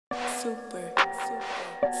super,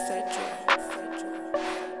 Cedric.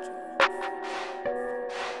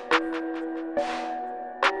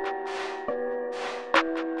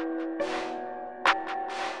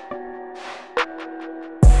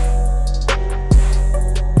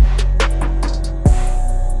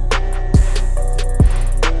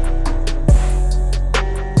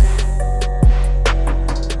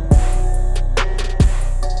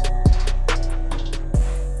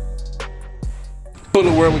 In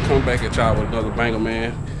the world, we come back at y'all with another banger,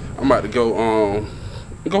 man. I'm about to go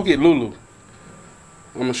get Lulu.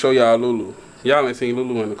 I'm gonna show y'all Lulu. Y'all ain't seen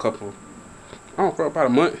Lulu in a couple, I don't know, about a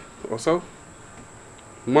month or so,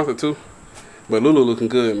 a month or two. But Lulu looking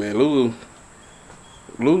good, man.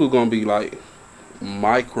 Lulu gonna be like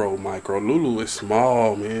micro. Lulu is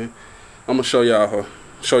small, man. I'm gonna show y'all her,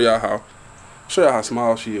 show y'all how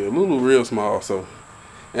small she is. Lulu real small, so,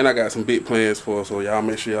 and I got some big plans for her, so y'all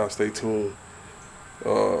make sure y'all stay tuned.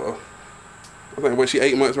 I think she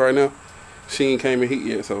 8 months right now. She ain't came in heat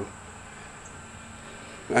yet, so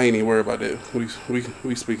I ain't even worried about that.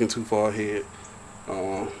 We speaking too far ahead.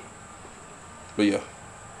 But yeah,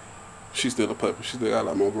 she's still a puppy. She still got a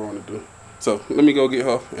lot more growing to do. So let me go get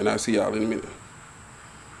her, and I'll see y'all in a minute.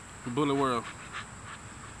 Bully world,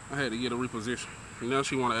 I had to get her reposition. And now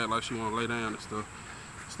she want to act like she want to lay down and stuff.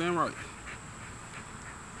 Stand right.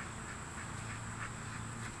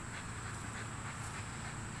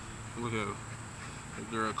 Look at her. That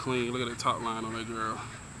girl clean. Look at that top line on that girl.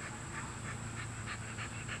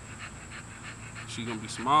 She gonna be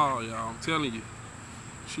small, y'all. I'm telling you.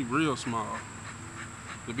 She real small.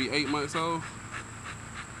 To be 8 months old,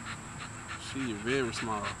 she is very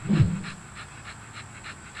small.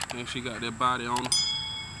 And she got that body on her.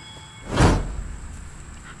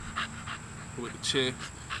 With the chest.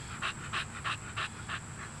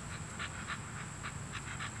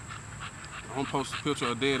 I'm gonna post a picture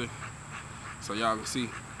of Daddy so y'all can see.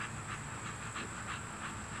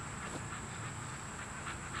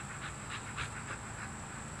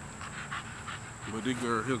 But this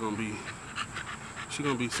girl here she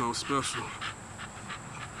gonna be something special.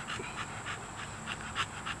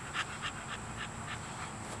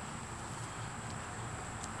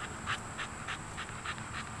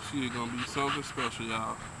 She is gonna be something special,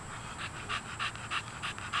 y'all.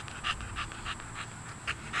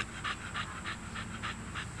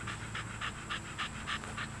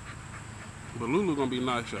 But Lulu gonna be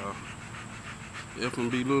nice, y'all.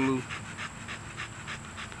 F&B Lulu.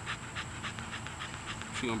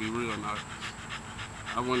 She gonna be real nice.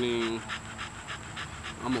 I'm gonna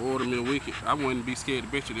order me a wicked. I wouldn't be scared to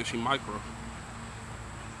bet you that she micro.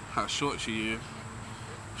 How short she is.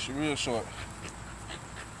 She real short.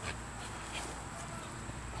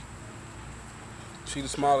 She the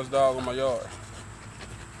smallest dog in my yard.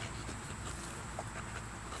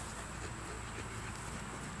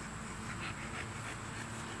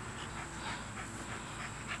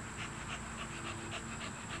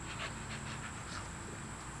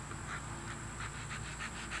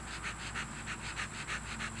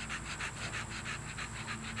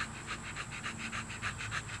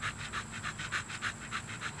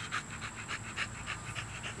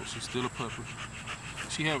 She's still a puppy.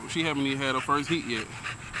 She haven't even had her first heat yet.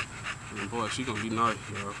 And boy, she gonna be nice,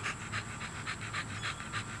 y'all.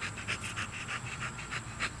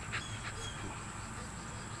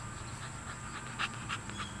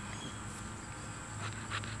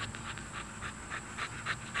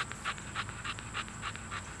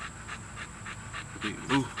 Big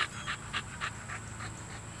Lou.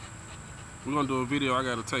 We're gonna do a video. I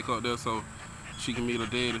gotta take her up there so she can meet her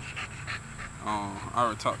daddy. I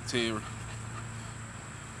already talked to Terry,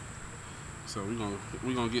 so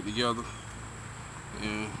we're gonna get together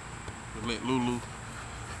and let Lulu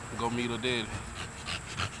go meet her daddy.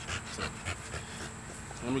 So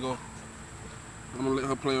let me go. I'm gonna let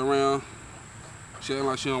her play around. She ain't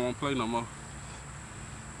like she don't want to play no more.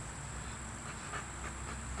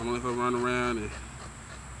 I'm gonna let her run around and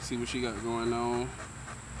see what she got going on.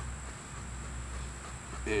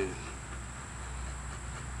 And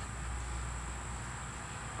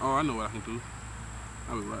oh, I know what I can do.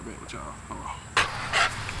 I'll be right back with y'all. Hold on.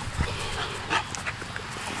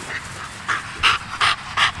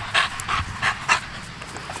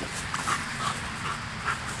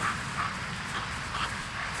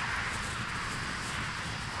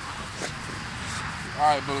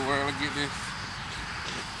 Alright, Bully world, let's get this.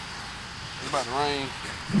 It's about to rain.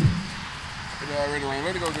 It already rain.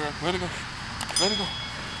 Let it go, girl. Let it go. Let it go.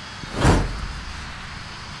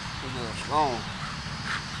 This girl strong.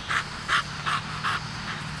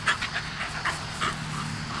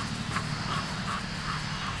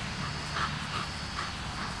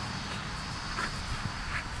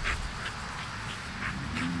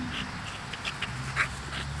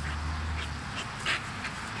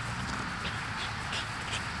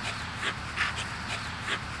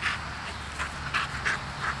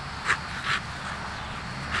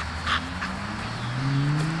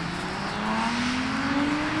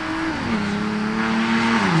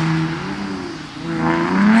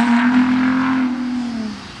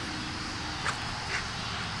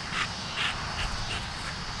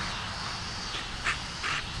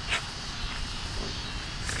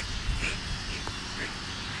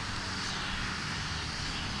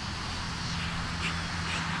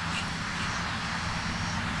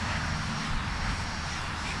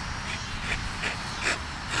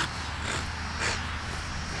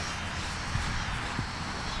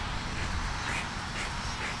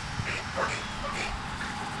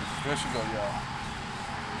 There she go, y'all.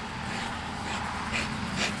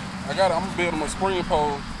 I'm gonna build them a spring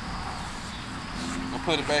pole and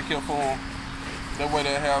put it back here for them. That way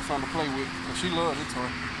they'll have something to play with. Cause she loves it toy.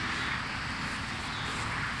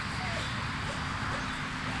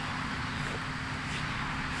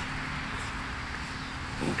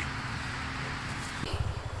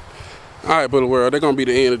 Alright, Bully World, they're gonna be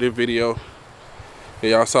the end of this video.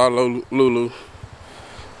 Y'all saw Lulu,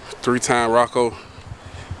 3-time Rocco,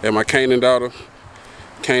 and my Kanan daughter,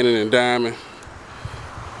 Kanan and Diamond.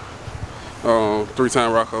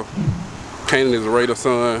 3-time Rocco. Kanan is a Raider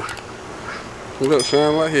son. Look,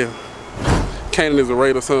 shine right here. Kanan is a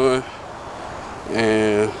Raider son,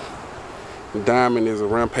 and Diamond is a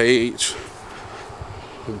Rampage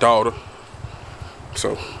daughter.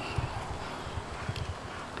 So,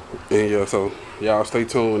 and yeah, so y'all stay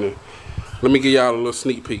tuned and let me give y'all a little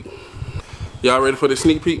sneak peek. Y'all ready for the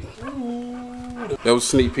sneak peek? That was a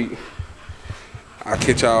sneak peek. I'll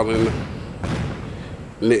catch y'all in the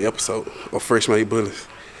next episode of Fresh Made Bullies.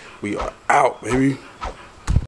 We are out, baby.